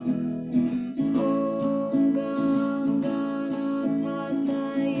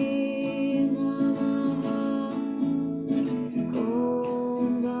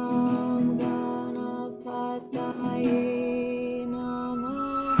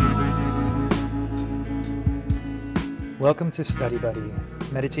Welcome to Study Buddy,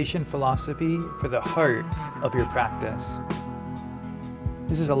 meditation philosophy for the heart of your practice.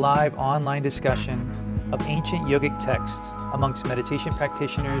 This is a live online discussion of ancient yogic texts amongst meditation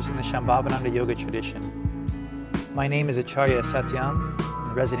practitioners in the Shambhavananda yoga tradition. My name is Acharya Satyam,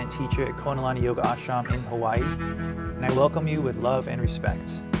 a resident teacher at Konalani Yoga Ashram in Hawaii, and I welcome you with love and respect.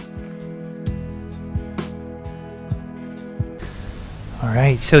 All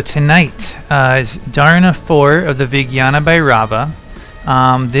right, so tonight is Dharana 4 of the Vijnana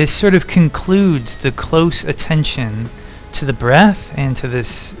Bhairava. This sort of concludes the close attention to the breath and to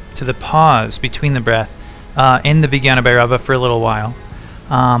the pause between the breath in the Vijnana Bhairava for a little while.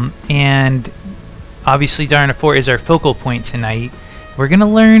 And obviously Dharana 4 is our focal point tonight. We're going to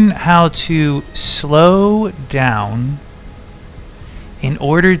learn how to slow down in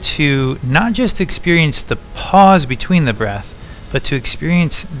order to not just experience the pause between the breath, but to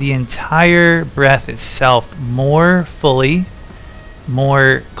experience the entire breath itself more fully,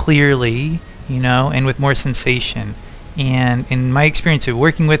 more clearly, and with more sensation. And in my experience of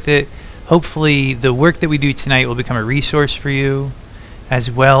working with it, hopefully the work that we do tonight will become a resource for you, as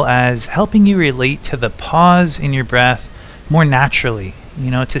well as helping you relate to the pause in your breath more naturally,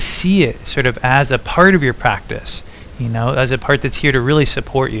 to see it sort of as a part of your practice, as a part that's here to really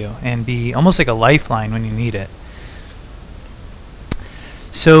support you and be almost like a lifeline when you need it.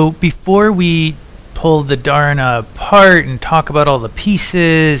 So before we pull the Dharana apart and talk about all the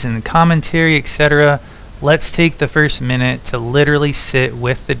pieces and the commentary, etc., let's take the first minute to literally sit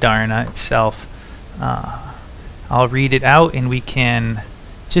with the Dharana itself. I'll read it out and we can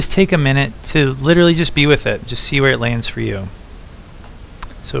just take a minute to literally just be with it, just see where it lands for you.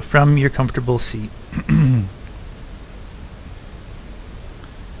 So from your comfortable seat.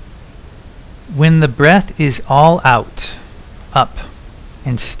 When the breath is all out, up,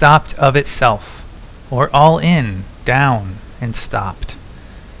 and stopped of itself, or all in, down, and stopped.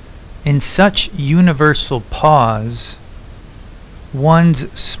 In such universal pause,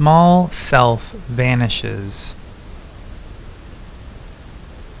 one's small self vanishes.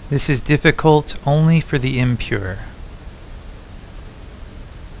 This is difficult only for the impure.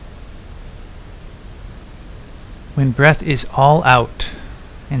 When breath is all out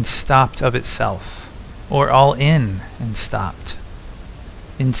and stopped of itself, or all in and stopped.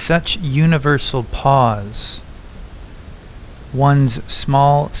 In such universal pause, one's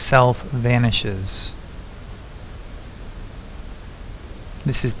small self vanishes.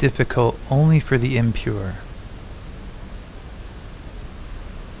 This is difficult only for the impure.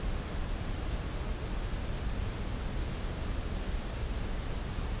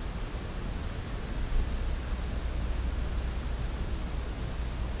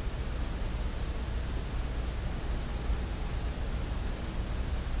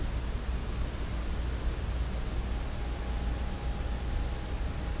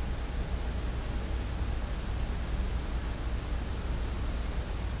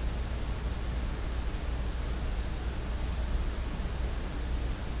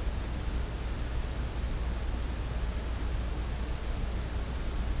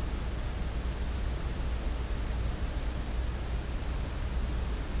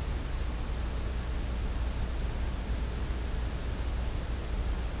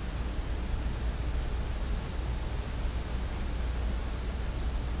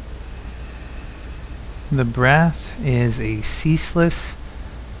 The breath is a ceaseless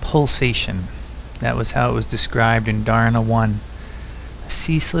pulsation. That was how it was described in Dharana 1. A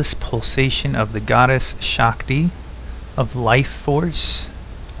ceaseless pulsation of the goddess Shakti, of life force,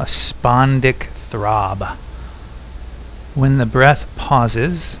 a spondic throb. When the breath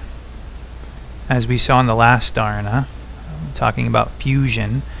pauses, as we saw in the last Dharana, talking about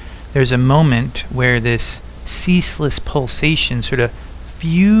fusion, there's a moment where this ceaseless pulsation sort of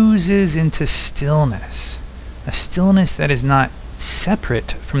fuses into stillness, a stillness that is not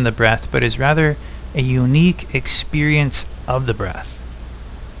separate from the breath, but is rather a unique experience of the breath.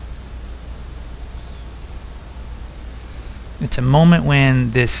 It's a moment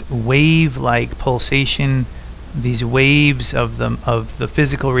when this wave-like pulsation, these waves of the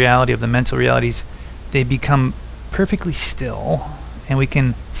physical reality, of the mental realities, they become perfectly still, and we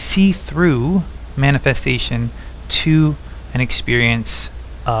can see through manifestation to an experience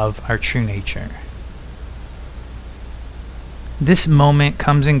of our true nature. This moment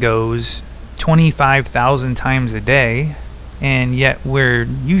comes and goes 25,000 times a day, and yet we're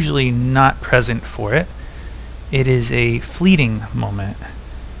usually not present for it. It is a fleeting moment,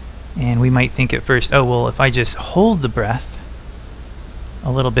 and we might think at first, oh well, if I just hold the breath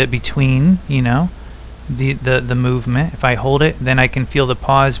a little bit between, the movement, if I hold it, then I can feel the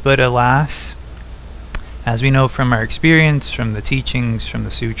pause. But alas, As we know from our experience, from the teachings, from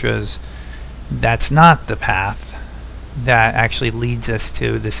the sutras, that's not the path that actually leads us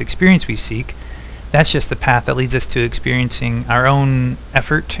to this experience we seek. That's just the path that leads us to experiencing our own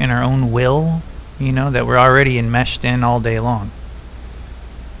effort and our own will, that we're already enmeshed in all day long.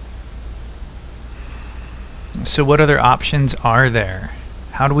 So what other options are there?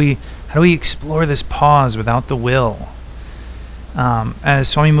 How do we explore this pause without the will? As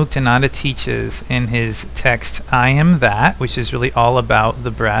Swami Muktananda teaches in his text, I Am That, which is really all about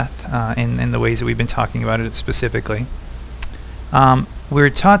the breath in the ways that we've been talking about it specifically, we're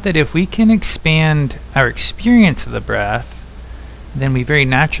taught that if we can expand our experience of the breath, then we very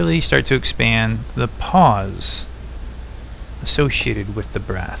naturally start to expand the pause associated with the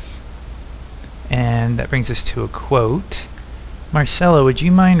breath. And that brings us to a quote. Marcella, would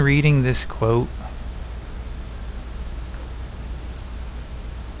you mind reading this quote?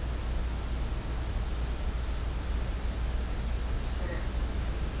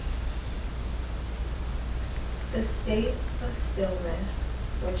 The state of stillness,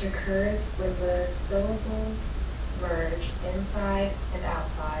 which occurs when the syllables merge inside and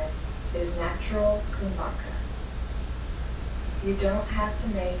outside, is natural kumbhaka. You don't have to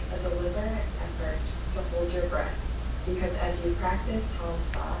make a deliberate effort to hold your breath, because as you practice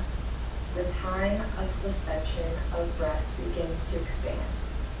hamsa, the time of suspension of breath begins to expand.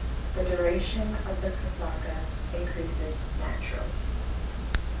 The duration of the kumbhaka increases naturally.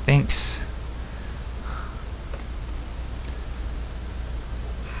 Thanks.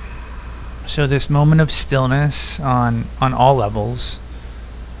 So this moment of stillness on all levels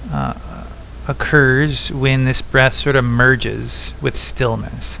occurs when this breath sort of merges with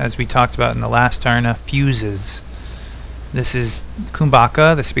stillness. As we talked about in the last dharana, fuses. This is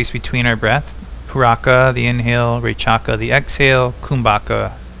kumbhaka, the space between our breath. Puraka, the inhale. Rechaka, the exhale.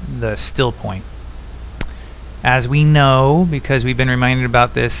 Kumbhaka, the still point. As we know, because we've been reminded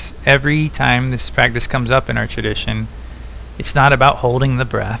about this every time this practice comes up in our tradition, it's not about holding the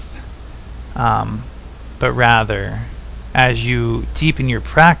breath. But rather, as you deepen your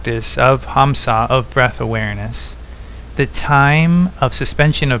practice of hamsa, of breath awareness, the time of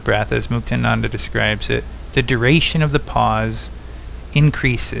suspension of breath, as Muktananda describes it, the duration of the pause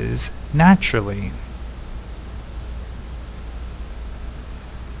increases naturally.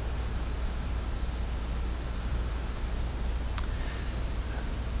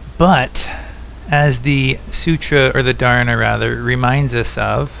 But, as the sutra, or the dharana rather, reminds us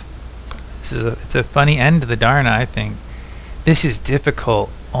of, it's a funny end to the dharana, I think. This is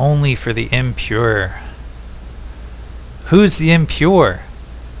difficult only for the impure. Who's the impure?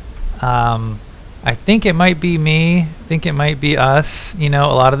 I think it might be me. I think it might be us, a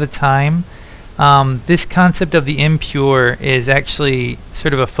lot of the time. This concept of the impure is actually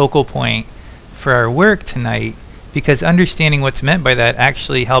sort of a focal point for our work tonight, because understanding what's meant by that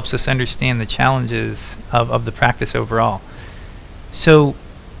actually helps us understand the challenges of the practice overall. So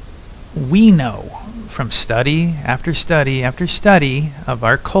we know from study after study after study of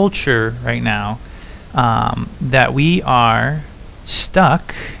our culture right now that we are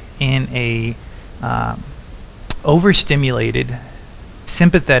stuck in a overstimulated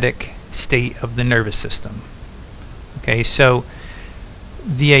sympathetic state of the nervous system. Okay, so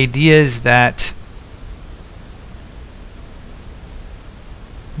the idea is that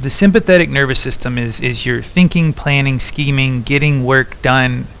the sympathetic nervous system is your thinking, planning, scheming, getting work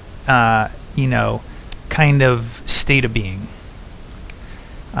done, kind of state of being.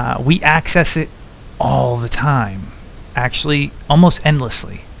 We access it all the time, actually almost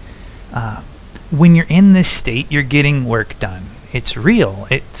endlessly. When you're in this state, you're getting work done. It's real.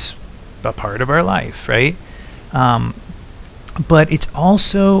 It's a part of our life, right? But it's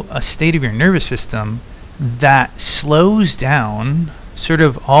also a state of your nervous system that slows down sort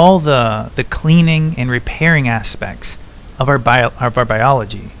of all the cleaning and repairing aspects of our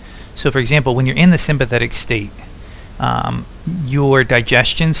biology. So, for example, when you're in the sympathetic state, your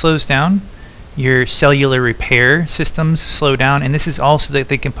digestion slows down, your cellular repair systems slow down, and this is also that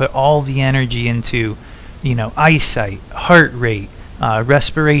they can put all the energy into, eyesight, heart rate,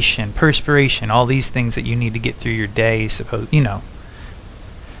 respiration, perspiration, all these things that you need to get through your day,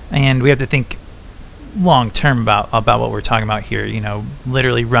 And we have to think long term about what we're talking about here,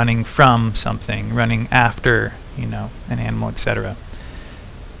 literally running from something, running after, an animal, etc.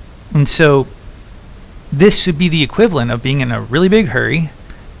 And so this would be the equivalent of being in a really big hurry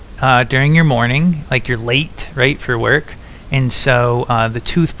during your morning, like you're late, right, for work. And so the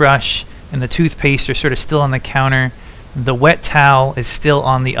toothbrush and the toothpaste are sort of still on the counter. The wet towel is still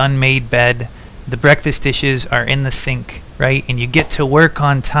on the unmade bed. The breakfast dishes are in the sink, right? And you get to work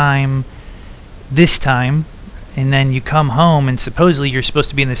on time. this time, and then you come home and supposedly you're supposed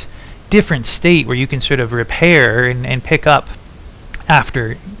to be in this different state where you can sort of repair and pick up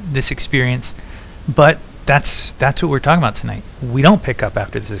after this experience. But that's what we're talking about tonight. We don't pick up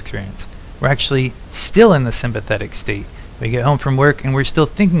after this experience. We're actually still in the sympathetic state. We get home from work and we're still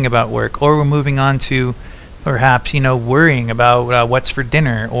thinking about work, or we're moving on to perhaps, worrying about what's for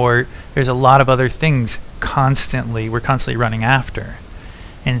dinner, or there's a lot of other things we're constantly running after.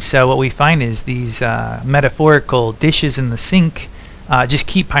 And so what we find is these metaphorical dishes in the sink just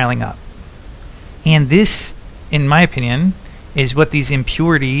keep piling up. And this, in my opinion, is what these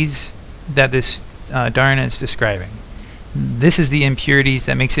impurities that this Dharana is describing. This is the impurities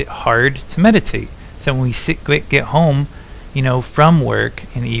that makes it hard to meditate. So when we get home, from work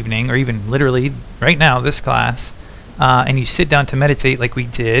in the evening, or even literally right now, this class, and you sit down to meditate like we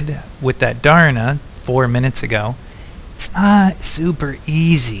did with that Dharana 4 minutes ago, it's not super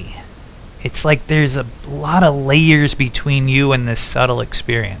easy. It's like there's a lot of layers between you and this subtle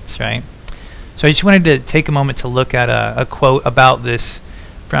experience, right? So I just wanted to take a moment to look at a quote about this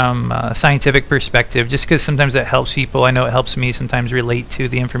from a scientific perspective, just because sometimes that helps people. I know it helps me sometimes relate to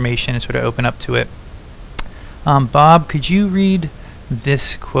the information and sort of open up to it. Bob, could you read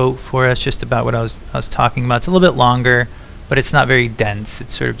this quote for us, just about what I was talking about? It's a little bit longer, but it's not very dense.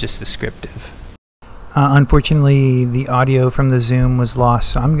 It's sort of just descriptive. Unfortunately, the audio from the Zoom was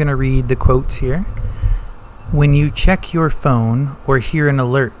lost, so I'm going to read the quotes here. When you check your phone or hear an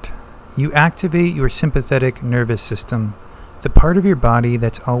alert, you activate your sympathetic nervous system, the part of your body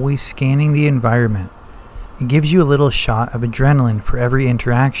that's always scanning the environment. It gives you a little shot of adrenaline for every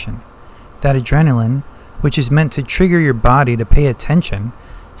interaction. That adrenaline, which is meant to trigger your body to pay attention,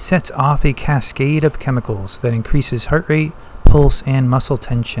 sets off a cascade of chemicals that increases heart rate, pulse, and muscle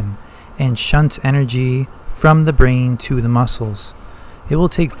tension, and shunts energy from the brain to the muscles. It will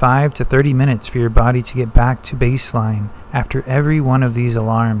take 5 to 30 minutes for your body to get back to baseline after every one of these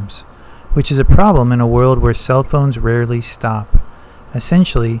alarms, which is a problem in a world where cell phones rarely stop.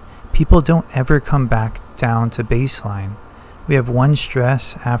 Essentially, people don't ever come back down to baseline. We have one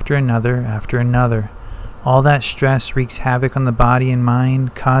stress after another after another. All that stress wreaks havoc on the body and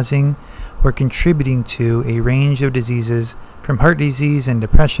mind, causing or contributing to a range of diseases, from heart disease and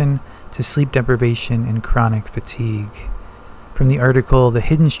depression to sleep deprivation and chronic fatigue. From the article, The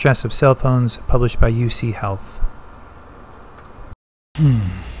Hidden Stress of Cell Phones, published by UC Health.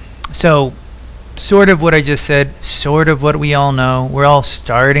 So, sort of what I just said, sort of what we all know. We're all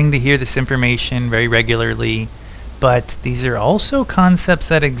starting to hear this information very regularly. But these are also concepts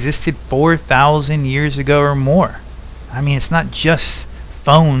that existed 4,000 years ago or more. I mean, it's not just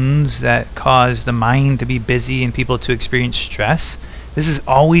phones that cause the mind to be busy and people to experience stress. This has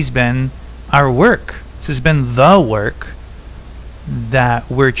always been our work. This has been the work that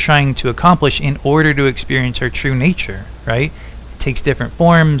we're trying to accomplish in order to experience our true nature, right? It takes different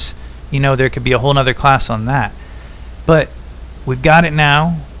forms. There could be a whole nother class on that. But we've got it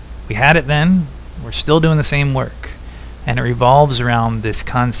now. We had it then. We're still doing the same work, and it revolves around this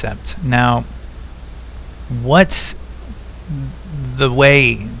concept. Now, what's the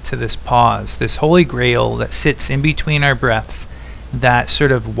way to this pause, this Holy Grail that sits in between our breaths, that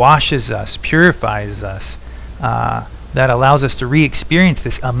sort of washes us, purifies us, that allows us to re-experience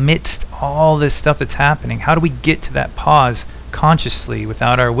this amidst all this stuff that's happening? How do we get to that pause consciously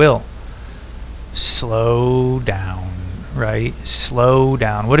without our will? Slow down. Right? Slow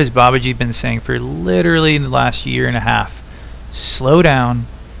down. What has Babaji been saying for literally the last year and a half? Slow down,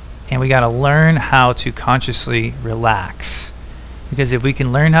 and we got to learn how to consciously relax. Because if we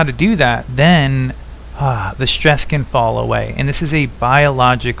can learn how to do that, then the stress can fall away. And this is a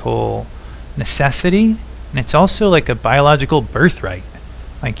biological necessity, and it's also like a biological birthright.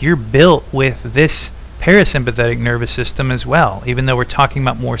 Like, you're built with this parasympathetic nervous system as well. Even though we're talking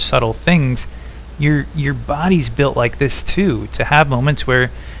about more subtle things, your body's built like this too, to have moments where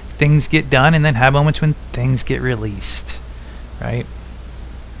things get done and then have moments when things get released, right?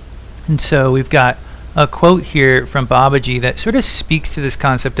 And so we've got a quote here from Babaji that sort of speaks to this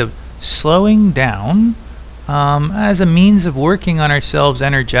concept of slowing down as a means of working on ourselves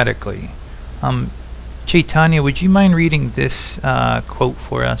energetically. Chaitanya, would you mind reading this quote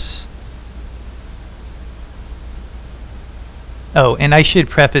for us? Oh, and I should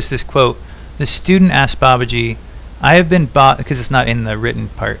preface this quote. The student asked Babaji, I have been because it's not in the written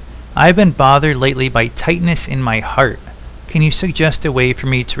part. I have been bothered lately by tightness in my heart. Can you suggest a way for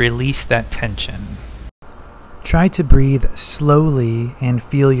me to release that tension? Try to breathe slowly and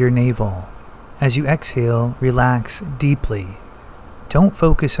feel your navel. As you exhale, relax deeply. Don't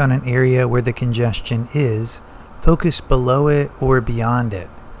focus on an area where the congestion is. Focus below it or beyond it.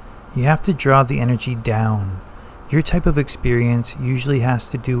 You have to draw the energy down. Your type of experience usually has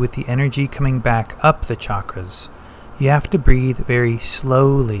to do with the energy coming back up the chakras. You have to breathe very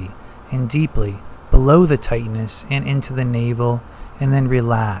slowly and deeply below the tightness and into the navel, and then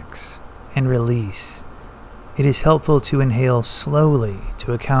relax and release. It is helpful to inhale slowly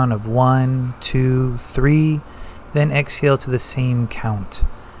to a count of 1, 2, 3, then exhale to the same count.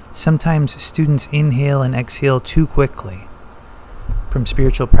 Sometimes students inhale and exhale too quickly. From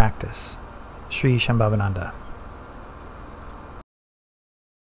Spiritual Practice, Sri Shambhavananda.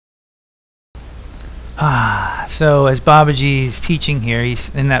 So as Babaji's teaching here,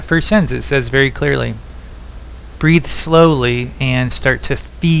 he's in that first sentence, it says very clearly, breathe slowly and start to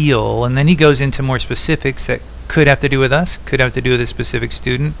feel. And then he goes into more specifics that could have to do with us, could have to do with a specific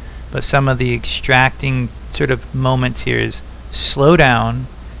student. But some of the extracting sort of moments here is slow down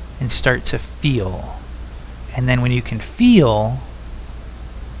and start to feel. And then when you can feel,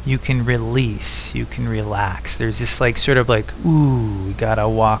 you can release, you can relax. There's this like sort of like, ooh, we gotta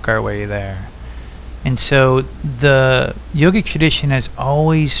walk our way there. And so the yogic tradition has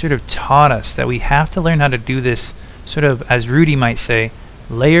always sort of taught us that we have to learn how to do this sort of, as Rudy might say,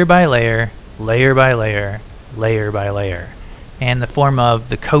 layer by layer, layer by layer, layer by layer. And the form of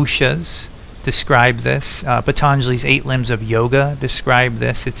the koshas describe this. Patanjali's 8 limbs of yoga describe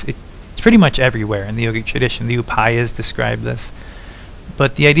this. It's pretty much everywhere in the yogic tradition. The upayas describe this.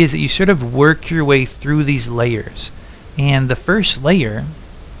 But the idea is that you sort of work your way through these layers. And the first layer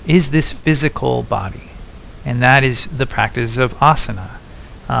is this physical body. And that is the practice of asana.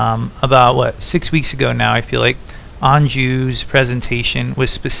 About, 6 weeks ago now, I feel like, Anju's presentation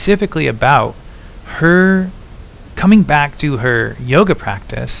was specifically about her coming back to her yoga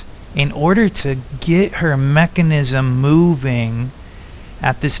practice in order to get her mechanism moving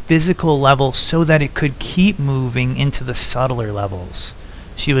at this physical level so that it could keep moving into the subtler levels.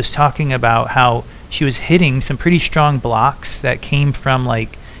 She was talking about how she was hitting some pretty strong blocks that came from,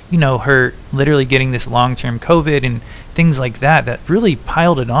 like, you know, her literally getting this long-term COVID and things like that, that really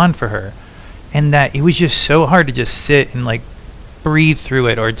piled it on for her. And that it was just so hard to just sit and like breathe through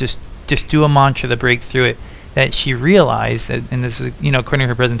it, or just do a mantra to break through it, that she realized that, and this is, you know, according to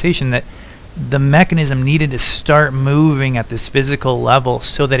her presentation, that the mechanism needed to start moving at this physical level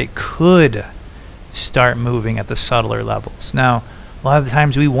so that it could start moving at the subtler levels. Now, a lot of the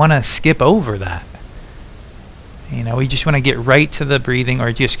times we want to skip over that. You know, we just want to get right to the breathing,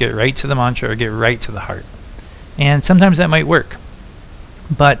 or just get right to the mantra, or get right to the heart. And sometimes that might work.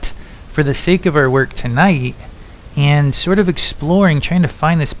 But for the sake of our work tonight, and sort of exploring, trying to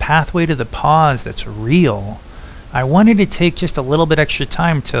find this pathway to the pause that's real, I wanted to take just a little bit extra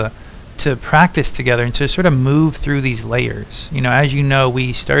time to practice together and to sort of move through these layers. You know, as you know,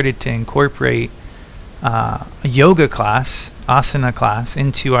 we started to incorporate a yoga class, asana class,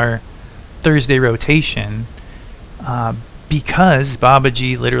 into our Thursday rotation, because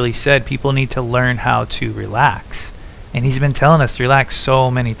Babaji literally said people need to learn how to relax. And he's been telling us to relax so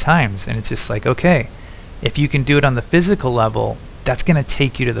many times. And it's just like, okay, if you can do it on the physical level, that's going to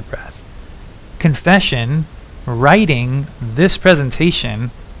take you to the breath. Confession, writing this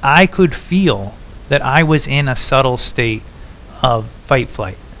presentation, I could feel that I was in a subtle state of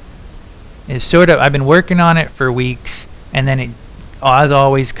fight-flight. It's sort of, I've been working on it for weeks, and then it, as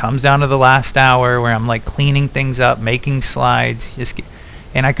always, comes down to the last hour where I'm like cleaning things up, making slides,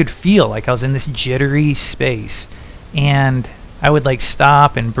 and I could feel like I was in this jittery space, and I would like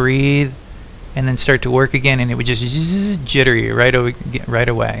stop and breathe and then start to work again, and it would just jittery right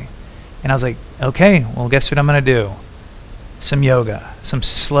away. And I was like, okay, well, guess what I'm going to do? Some yoga, some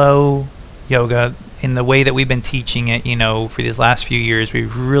slow yoga in the way that we've been teaching it, you know, for these last few years.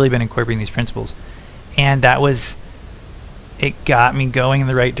 We've really been incorporating these principles. And that was, it got me going in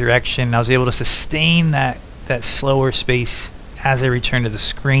the right direction. I was able to sustain that slower space as I returned to the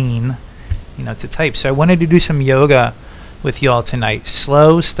screen, you know, to type. So I wanted to do some yoga with y'all tonight.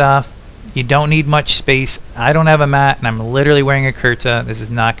 Slow stuff. You don't need much space. I don't have a mat, and I'm literally wearing a kurta. This is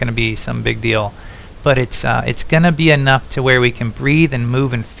not going to be some big deal. But it's going to be enough to where we can breathe and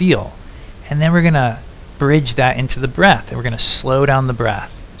move and feel. And then we're going to bridge that into the breath. And we're going to slow down the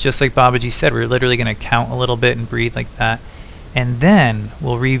breath. Just like Babaji said, we're literally going to count a little bit and breathe like that. And then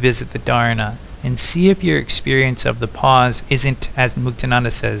we'll revisit the Dharana and see if your experience of the pause isn't, as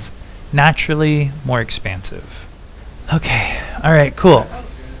Muktananda says, naturally more expansive. Okay. All right, cool.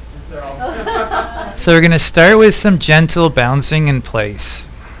 So we're going to start with some gentle bouncing in place.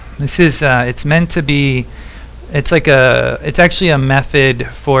 This is, it's meant to be, it's actually a method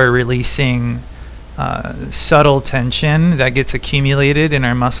for releasing subtle tension that gets accumulated in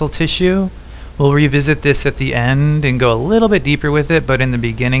our muscle tissue. We'll revisit this at the end and go a little bit deeper with it, but in the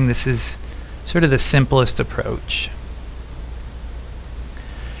beginning, this is sort of the simplest approach.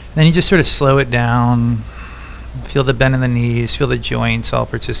 Then you just sort of slow it down. Feel the bend in the knees, feel the joints all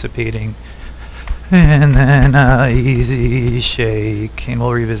participating. And then easy shake, and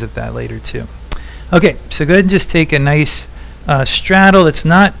we'll revisit that later too. Okay, so go ahead and just take a nice straddle that's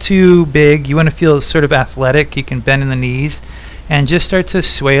not too big. You want to feel sort of athletic. You can bend in the knees and just start to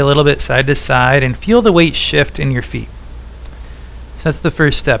sway a little bit side to side and feel the weight shift in your feet. So that's the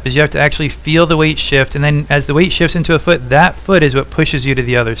first step, is you have to actually feel the weight shift, and then as the weight shifts into a foot, that foot is what pushes you to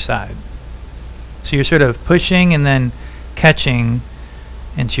the other side. So you're sort of pushing and then catching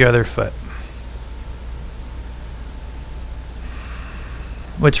into your other foot.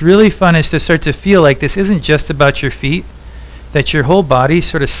 What's really fun is to start to feel like this isn't just about your feet, that your whole body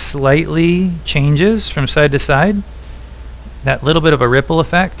sort of slightly changes from side to side. That little bit of a ripple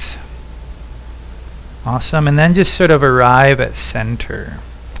effect. Awesome. And then just sort of arrive at center.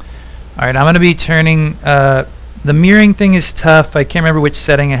 All right, I'm going to be turning, the mirroring thing is tough. I can't remember which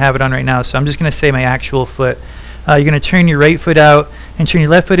setting I have it on right now, so I'm just going to say my actual foot. You're going to turn your right foot out and turn your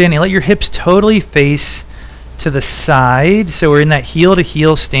left foot in and let your hips totally face to the side. So we're in that heel to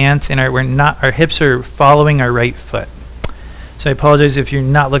heel stance, and our hips are following our right foot. So I apologize if you're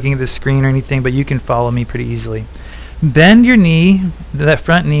not looking at the screen or anything, but you can follow me pretty easily. Bend your knee, that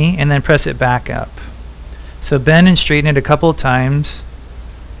front knee, and then press it back up. So bend and straighten it a couple of times.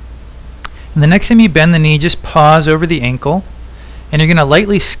 And the next time you bend the knee, just pause over the ankle, and you're going to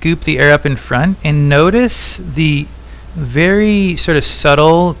lightly scoop the air up in front and notice the very sort of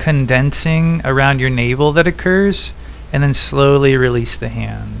subtle condensing around your navel that occurs, and then slowly release the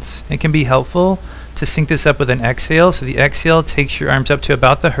hands. It can be helpful to sync this up with an exhale. So the exhale takes your arms up to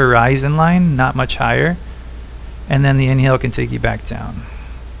about the horizon line, not much higher, and then the inhale can take you back down.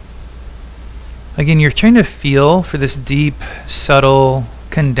 Again, you're trying to feel for this deep, subtle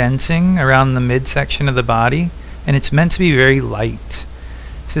condensing around the midsection of the body, and it's meant to be very light.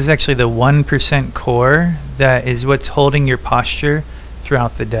 This is actually the 1% core that is what's holding your posture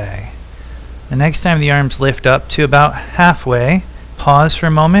throughout the day. The next time the arms lift up to about halfway, pause for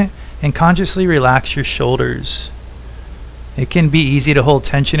a moment and consciously relax your shoulders. It can be easy to hold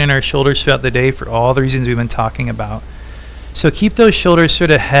tension in our shoulders throughout the day for all the reasons we've been talking about. So keep those shoulders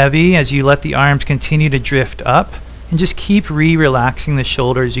sort of heavy as you let the arms continue to drift up, and just keep relaxing the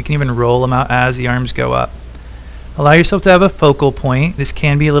shoulders. You can even roll them out as the arms go up. Allow yourself to have a focal point. This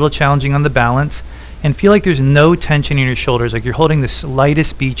can be a little challenging on the balance, and feel like there's no tension in your shoulders, like you're holding the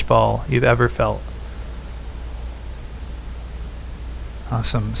lightest beach ball you've ever felt.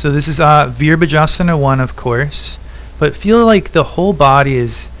 Awesome. So this is Virabhajasana 1, of course, but feel like the whole body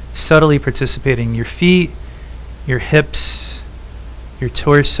is subtly participating. Your feet, your hips, your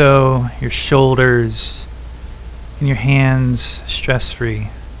torso, your shoulders, and your hands stress-free,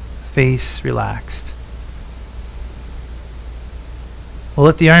 face relaxed. We'll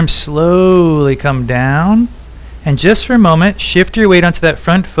let the arms slowly come down, and just for a moment, shift your weight onto that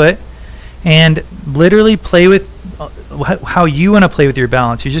front foot and literally play with how you want to play with your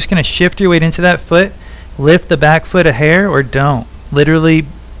balance. You're just going to shift your weight into that foot, lift the back foot a hair, or don't. Literally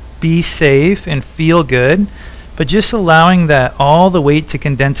be safe and feel good, but just allowing that all the weight to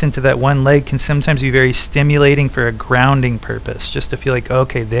condense into that one leg can sometimes be very stimulating for a grounding purpose, just to feel like,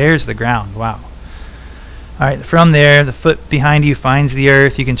 okay, there's the ground. Wow. All right, from there, the foot behind you finds the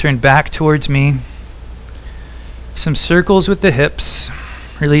earth. You can turn back towards me. Some circles with the hips,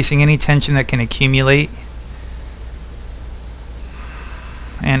 releasing any tension that can accumulate.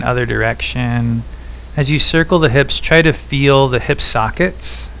 And other direction. As you circle the hips, try to feel the hip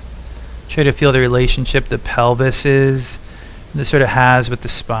sockets. Try to feel the relationship the pelvis sort of has with the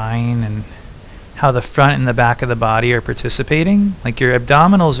spine, and how the front and the back of the body are participating. Like your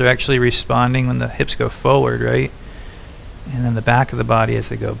abdominals are actually responding when the hips go forward, right? And then the back of the body as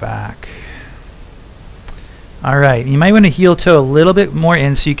they go back. All right, you might want to heel toe a little bit more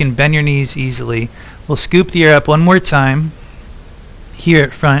in so you can bend your knees easily. We'll scoop the air up one more time here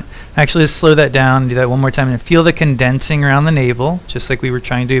at front. Actually, let's slow that down and do that one more time, and feel the condensing around the navel, just like we were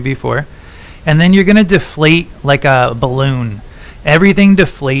trying to do before. And then you're going to deflate like a balloon. Everything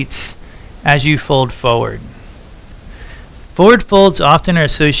deflates as you fold forward. Forward folds often are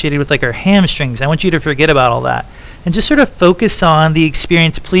associated with like our hamstrings. I want you to forget about all that and just sort of focus on the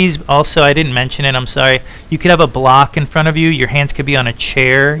experience. Please, also, I didn't mention it, I'm sorry. You could have a block in front of you. Your hands could be on a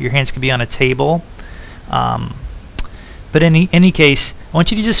chair. Your hands could be on a table. But in any case, I want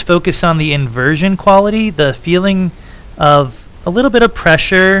you to just focus on the inversion quality, the feeling of a little bit of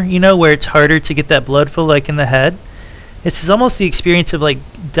pressure, where it's harder to get that blood flow like in the head. This is almost the experience of like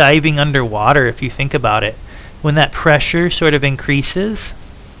diving underwater, if you think about it. When that pressure sort of increases,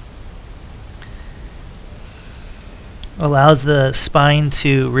 allows the spine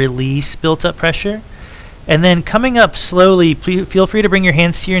to release built up pressure. And then coming up slowly, feel free to bring your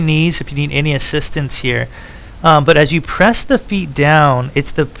hands to your knees if you need any assistance here. But as you press the feet down,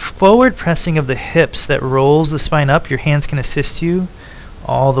 it's the forward pressing of the hips that rolls the spine up. Your hands can assist you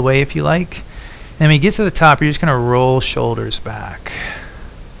all the way if you like. And when you get to the top, you're just going to roll shoulders back.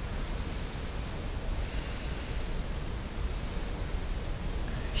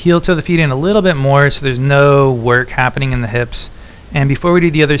 Heel toe the feet in a little bit more so there's no work happening in the hips. And before we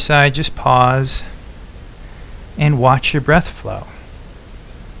do the other side, just pause and watch your breath flow.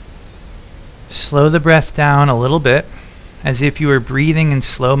 Slow the breath down a little bit as if you were breathing in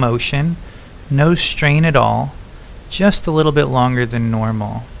slow motion. No strain at all, just a little bit longer than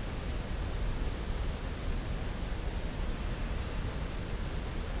normal.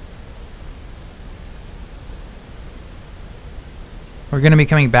 We're going to be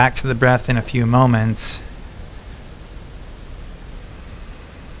coming back to the breath in a few moments.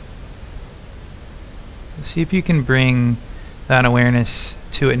 See if you can bring that awareness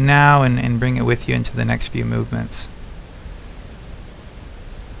to it now and bring it with you into the next few movements.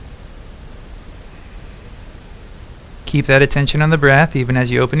 Keep that attention on the breath even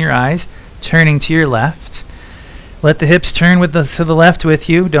as you open your eyes, turning to your left. Let the hips turn to the left with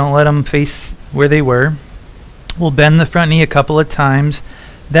you. Don't let them face where they were. We'll bend the front knee a couple of times.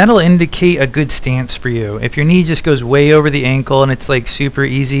 That'll indicate a good stance for you. If your knee just goes way over the ankle and it's like super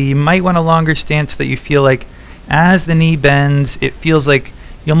easy, you might want a longer stance so that you feel like as the knee bends, it feels like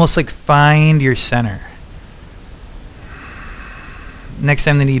you almost like find your center. Next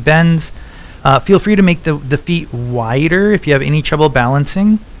time the knee bends, feel free to make the feet wider if you have any trouble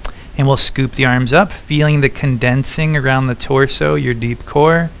balancing. And we'll scoop the arms up, feeling the condensing around the torso, your deep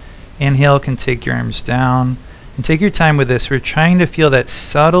core. Inhale, can take your arms down. And take your time with this. We're trying to feel that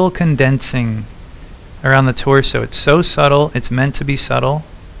subtle condensing around the torso. It's so subtle. It's meant to be subtle.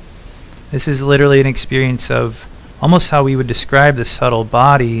 This is literally an experience of almost how we would describe the subtle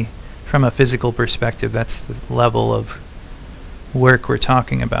body from a physical perspective. That's the level of work we're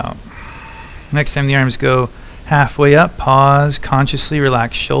talking about. Next time the arms go halfway up, pause, consciously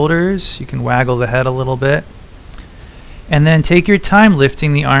relax shoulders. You can waggle the head a little bit. And then take your time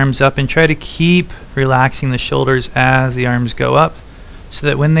lifting the arms up and try to keep relaxing the shoulders as the arms go up so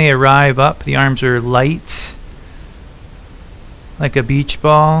that when they arrive up, the arms are light like a beach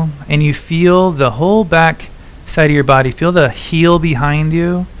ball. And you feel the whole back side of your body. Feel the heel behind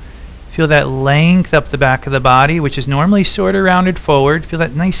you. Feel that length up the back of the body, which is normally sort of rounded forward. Feel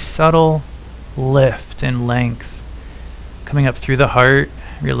that nice subtle lift and length coming up through the heart.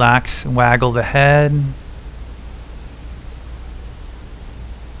 Relax and waggle the head.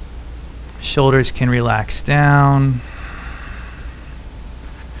 Shoulders can relax down.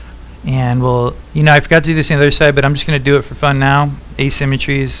 And we'll, I forgot to do this on the other side, but I'm just going to do it for fun now.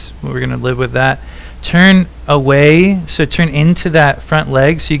 Asymmetries, we're going to live with that. Turn away, so turn into that front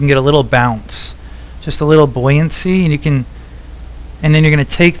leg so you can get a little bounce. Just a little buoyancy, and then you're going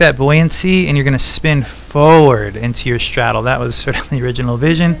to take that buoyancy and you're going to spin forward into your straddle. That was sort of the original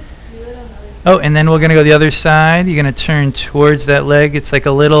vision. Oh, and then we're going to go the other side. You're going to turn towards that leg. It's like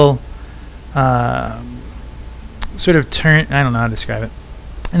a little sort of turn, I don't know how to describe it.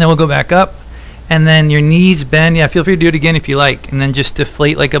 And then we'll go back up, and then your knees bend. Yeah, feel free to do it again if you like, and then just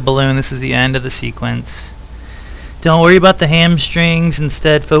deflate like a balloon. This is the end of the sequence. Don't worry about the hamstrings.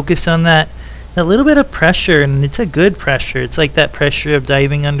 Instead, focus on that little bit of pressure, and it's a good pressure. It's like that pressure of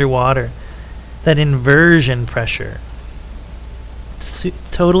diving underwater, that inversion pressure. It's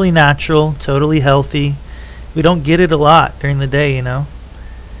totally natural, totally healthy. We don't get it a lot during the day,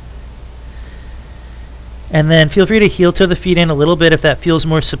 And then feel free to heel toe the feet in a little bit if that feels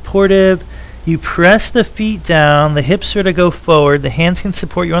more supportive. You press the feet down, the hips sort of go forward, the hands can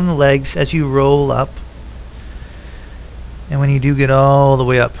support you on the legs as you roll up. And when you do get all the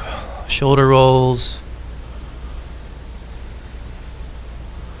way up, shoulder rolls.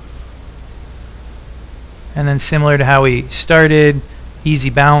 And then similar to how we started, easy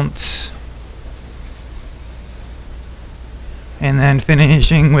bounce. And then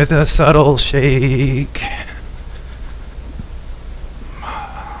finishing with a subtle shake.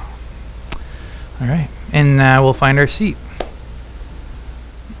 All right, and now we'll find our seat.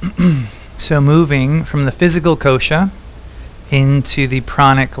 So moving from the physical kosha into the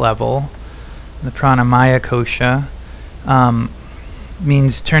pranic level, the pranamaya kosha,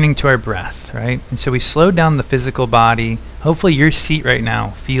 means turning to our breath, right? And so we slow down the physical body. Hopefully your seat right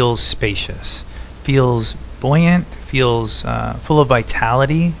now feels spacious, feels buoyant, feels full of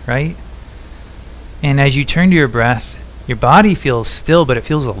vitality, right? And as you turn to your breath, your body feels still, but it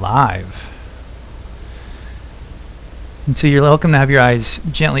feels alive. And so you're welcome to have your eyes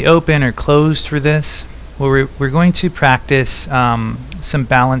gently open or closed for this. Well, we're going to practice some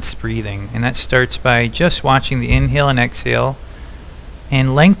balanced breathing, and that starts by just watching the inhale and exhale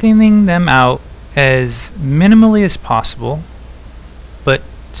and lengthening them out as minimally as possible, but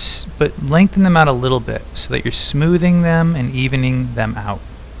lengthen them out a little bit so that you're smoothing them and evening them out.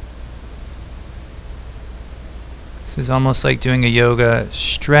 This is almost like doing a yoga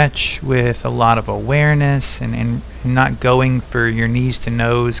stretch with a lot of awareness and not going for your knees to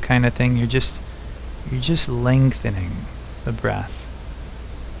nose kind of thing. You're just lengthening the breath.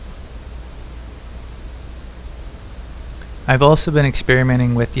 I've also been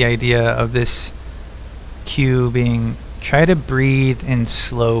experimenting with the idea of this cue being try to breathe in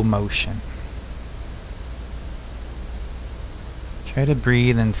slow motion. Try to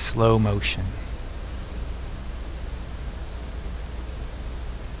breathe in slow motion.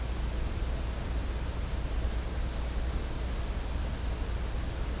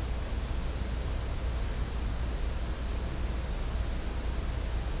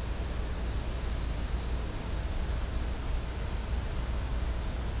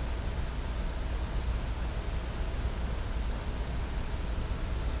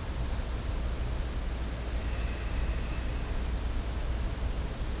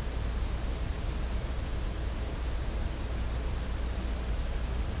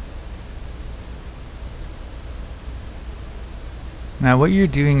 Now what you're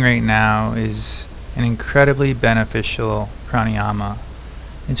doing right now is an incredibly beneficial pranayama.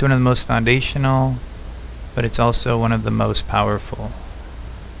 It's one of the most foundational, but it's also one of the most powerful.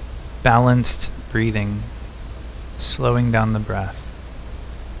 Balanced breathing, slowing down the breath.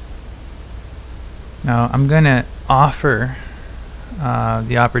 Now I'm going to offer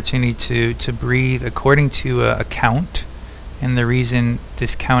the opportunity to breathe according to a count, and the reason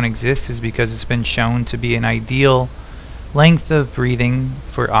this count exists is because it's been shown to be an ideal length of breathing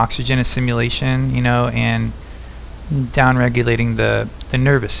for oxygen assimilation, and down-regulating the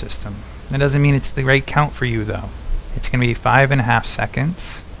nervous system. That doesn't mean it's the right count for you, though. It's going to be 5.5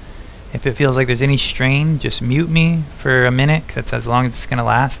 seconds. If it feels like there's any strain, just mute me for a minute, because that's as long as it's going to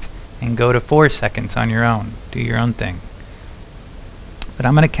last, and go to 4 seconds on your own. Do your own thing. But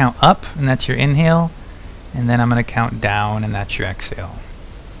I'm going to count up, and that's your inhale, and then I'm going to count down, and that's your exhale.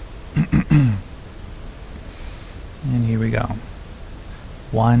 And here we go.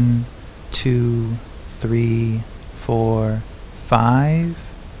 1, 2, 3, 4, 5.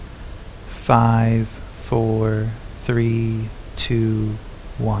 5, 4, 3, 2,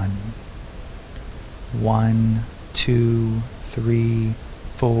 1. 1, 2, 3,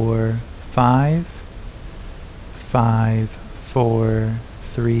 4, 5. 5, 4,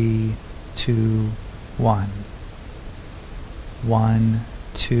 3, 2, 1. 1,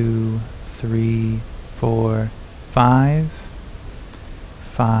 2, 3, 4, 5,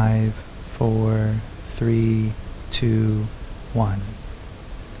 5, 4, 3, 2, 1.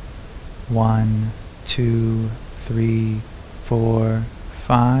 1, 2, 3, 4,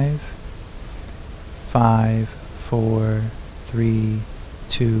 5, 5, 4, 3,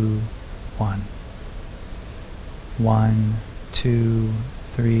 2, 1. 1, 2,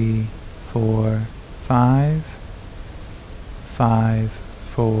 3, 4, 5, 5,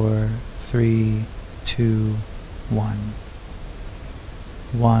 4, 3, 2, 1.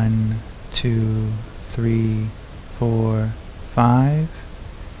 1, 2, 3, 4, 5.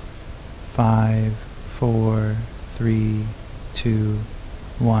 5, 4, 3, 2,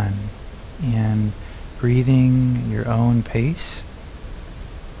 1. And breathing at your own pace.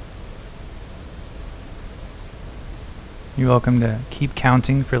 You're welcome to keep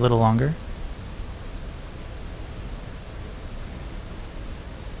counting for a little longer.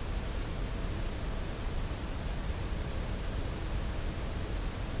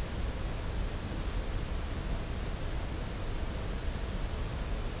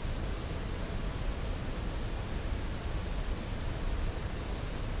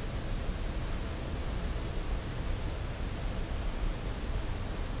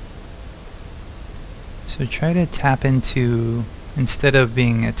 So try to tap into, instead of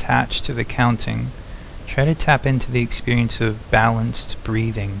being attached to the counting, try to tap into the experience of balanced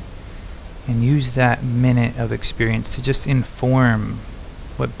breathing and use that minute of experience to just inform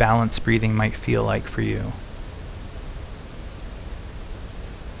what balanced breathing might feel like for you.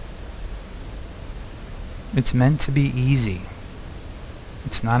 It's meant to be easy.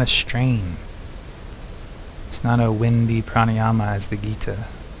 It's not a strain. It's not a windy pranayama as the Gita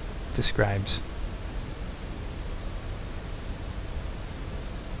describes.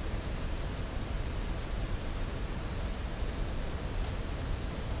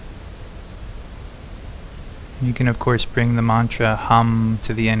 You can, of course, bring the mantra hum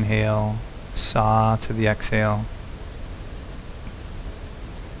to the inhale, sa to the exhale.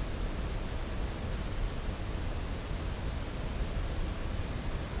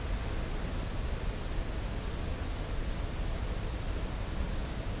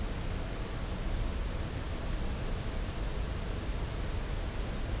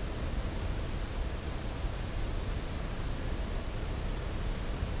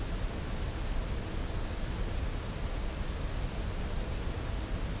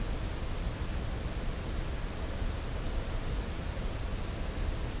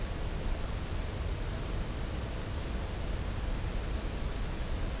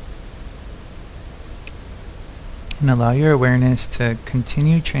 And allow your awareness to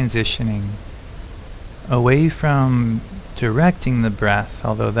continue transitioning away from directing the breath,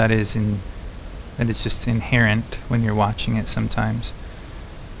 although that is just inherent when you're watching it sometimes,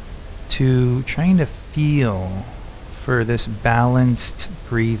 to trying to feel for this balanced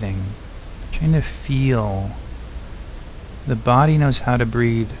breathing, trying to feel the body knows how to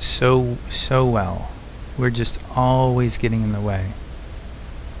breathe so well. We're just always getting in the way.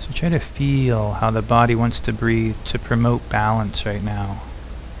 So try to feel how the body wants to breathe to promote balance right now,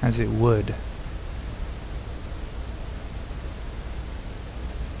 as it would.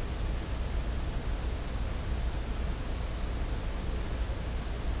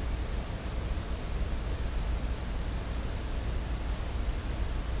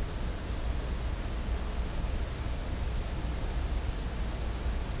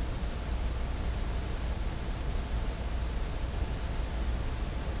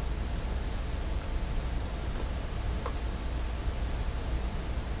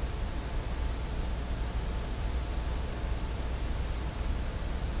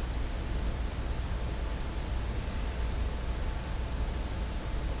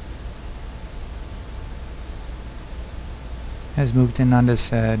 As Muktananda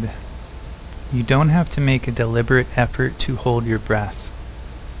said, you don't have to make a deliberate effort to hold your breath,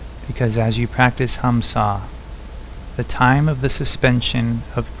 because as you practice hamsa, the time of the suspension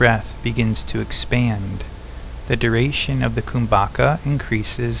of breath begins to expand. The duration of the kumbhaka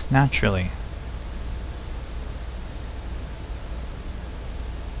increases naturally.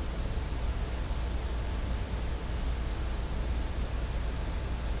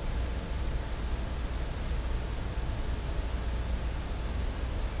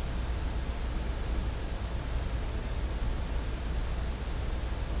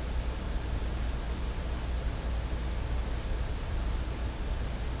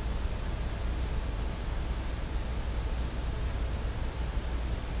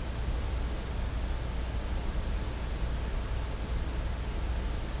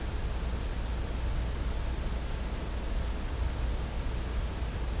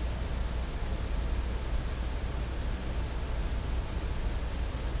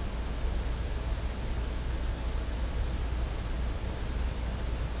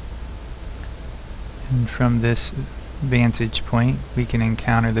 And from this vantage point, we can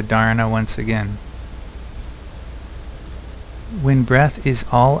encounter the Dharana once again. When breath is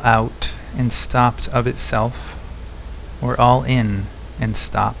all out and stopped of itself, or all in and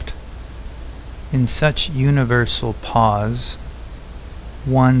stopped, in such universal pause,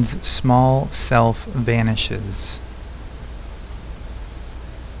 one's small self vanishes.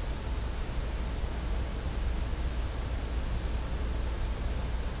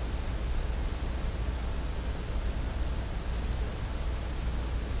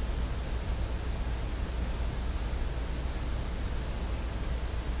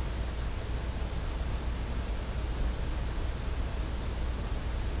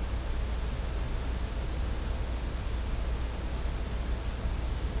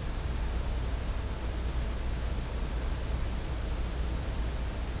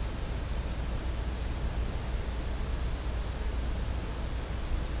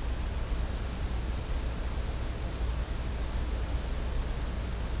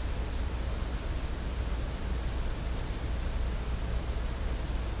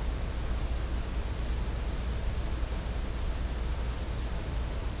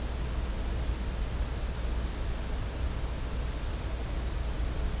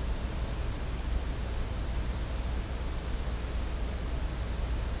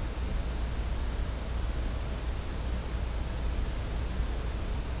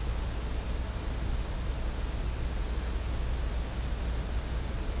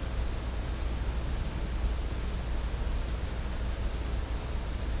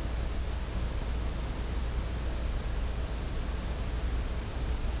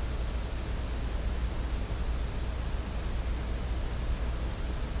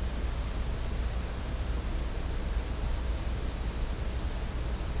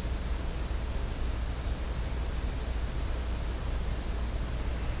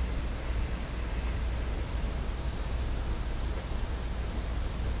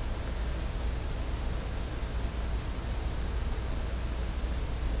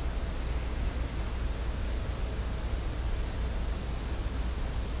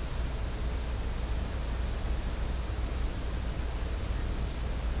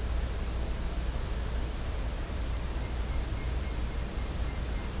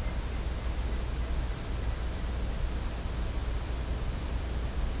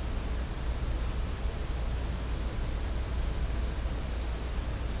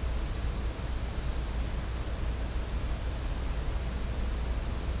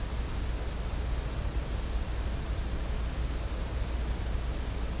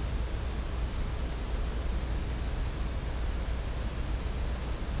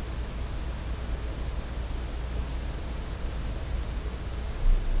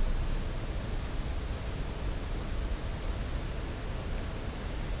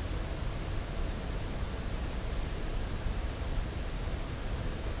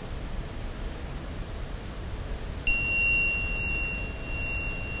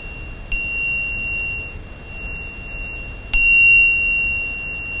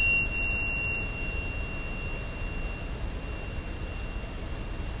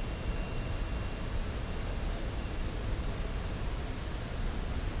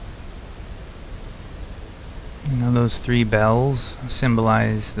 You know, those three bells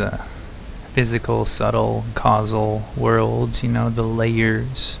symbolize the physical, subtle, causal worlds, you know, the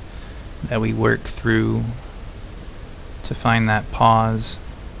layers that we work through to find that pause.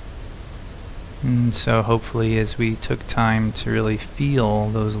 And so hopefully as we took time to really feel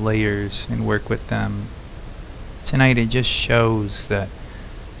those layers and work with them, tonight it just shows that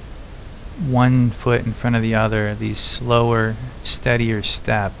one foot in front of the other, these slower, steadier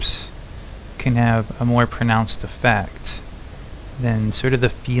steps can have a more pronounced effect than sort of the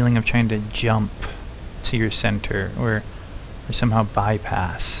feeling of trying to jump to your center or somehow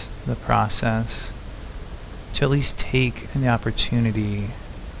bypass the process. To at least take the opportunity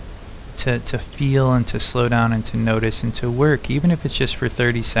to feel and to slow down and to notice and to work, even if it's just for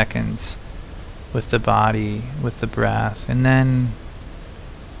 30 seconds with the body, with the breath, and then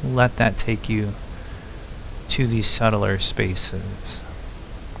let that take you to these subtler spaces.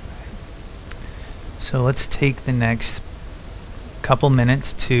 So let's take the next couple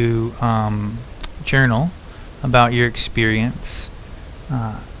minutes to journal about your experience.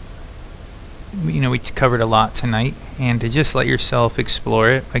 You know, we covered a lot tonight, and to just let yourself explore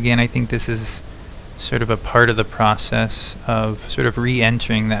it. Again, I think this is sort of a part of the process of sort of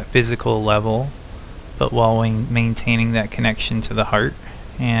re-entering that physical level, but while maintaining that connection to the heart,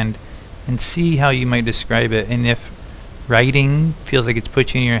 and see how you might describe it. And if writing feels like it's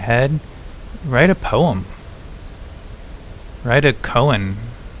put you in your head, write a poem, write a koan,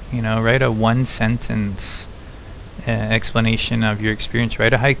 you know, write a one sentence explanation of your experience,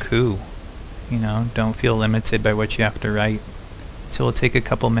 write a haiku. You know, don't feel limited by what you have to write. So we'll take a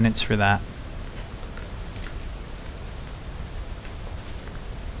couple minutes for that.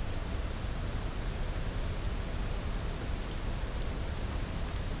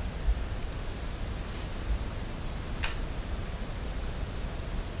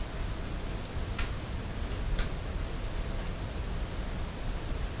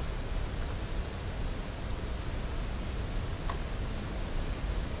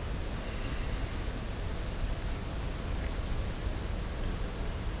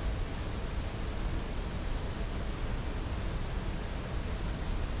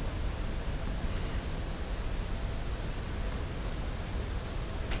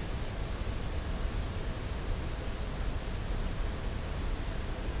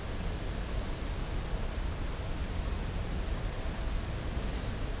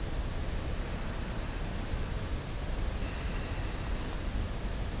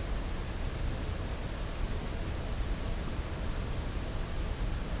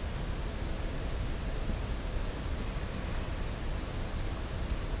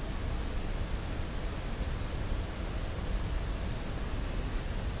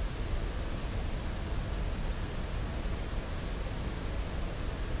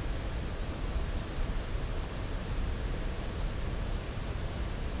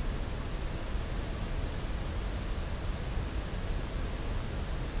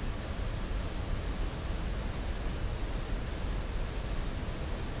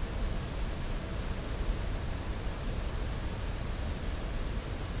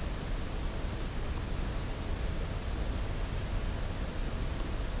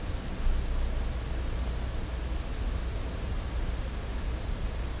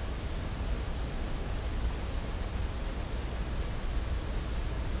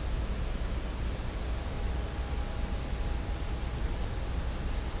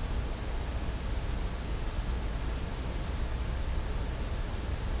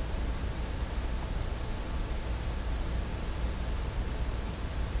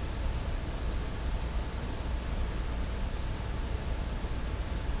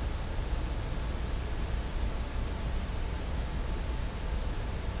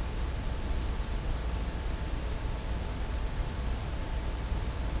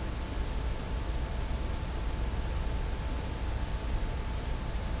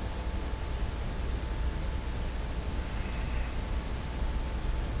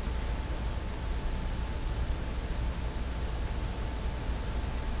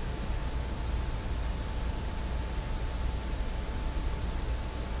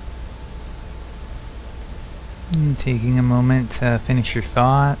 And taking a moment to finish your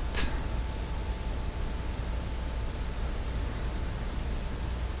thought.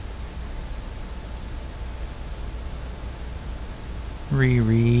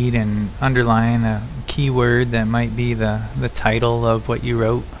 Reread and underline a keyword that might be the title of what you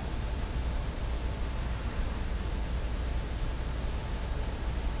wrote.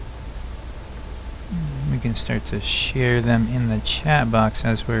 We can start to share them in the chat box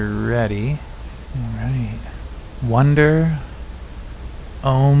as we're ready. All right. Wonder,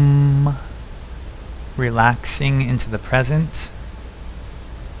 Om, relaxing into the present.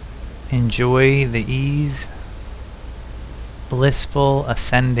 Enjoy the ease, blissful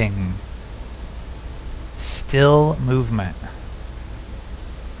ascending, still movement,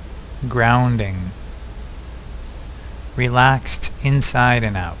 grounding, relaxed inside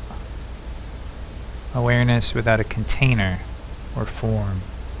and out, awareness without a container or form.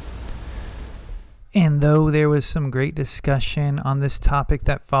 And though there was some great discussion on this topic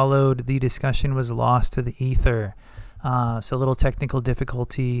that followed, the discussion was lost to the ether. So a little technical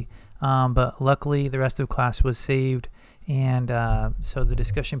difficulty, but luckily the rest of class was saved. And so the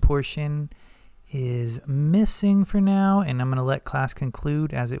discussion portion is missing for now, and I'm going to let class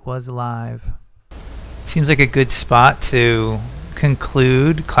conclude as it was live. Seems like a good spot to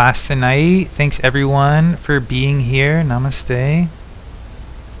conclude class tonight. Thanks everyone for being here. Namaste.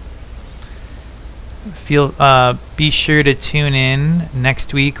 Be sure to tune in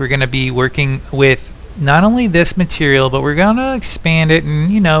next week. We're going to be working with not only this material, but we're going to expand it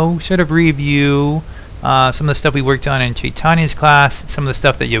and, sort of review some of the stuff we worked on in Chaitanya's class, some of the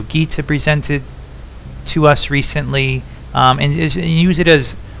stuff that Yogita presented to us recently, and use it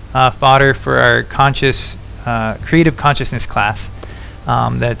as fodder for our creative consciousness class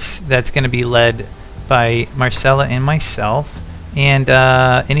that's going to be led by Marcella and myself. And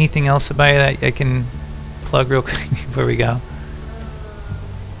anything else about it I can plug real quick before we go?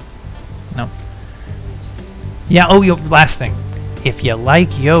 No. Yeah, last thing. If you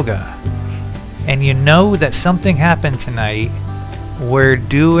like yoga and you know that something happened tonight, we're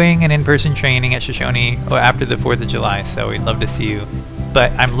doing an in-person training at Shoshone after the 4th of July, so we'd love to see you.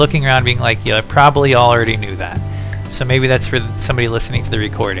 But I'm looking around being like, you probably already knew that. So maybe that's for somebody listening to the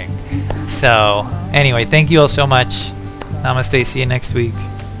recording. So anyway, thank you all so much. Namaste. See you next week.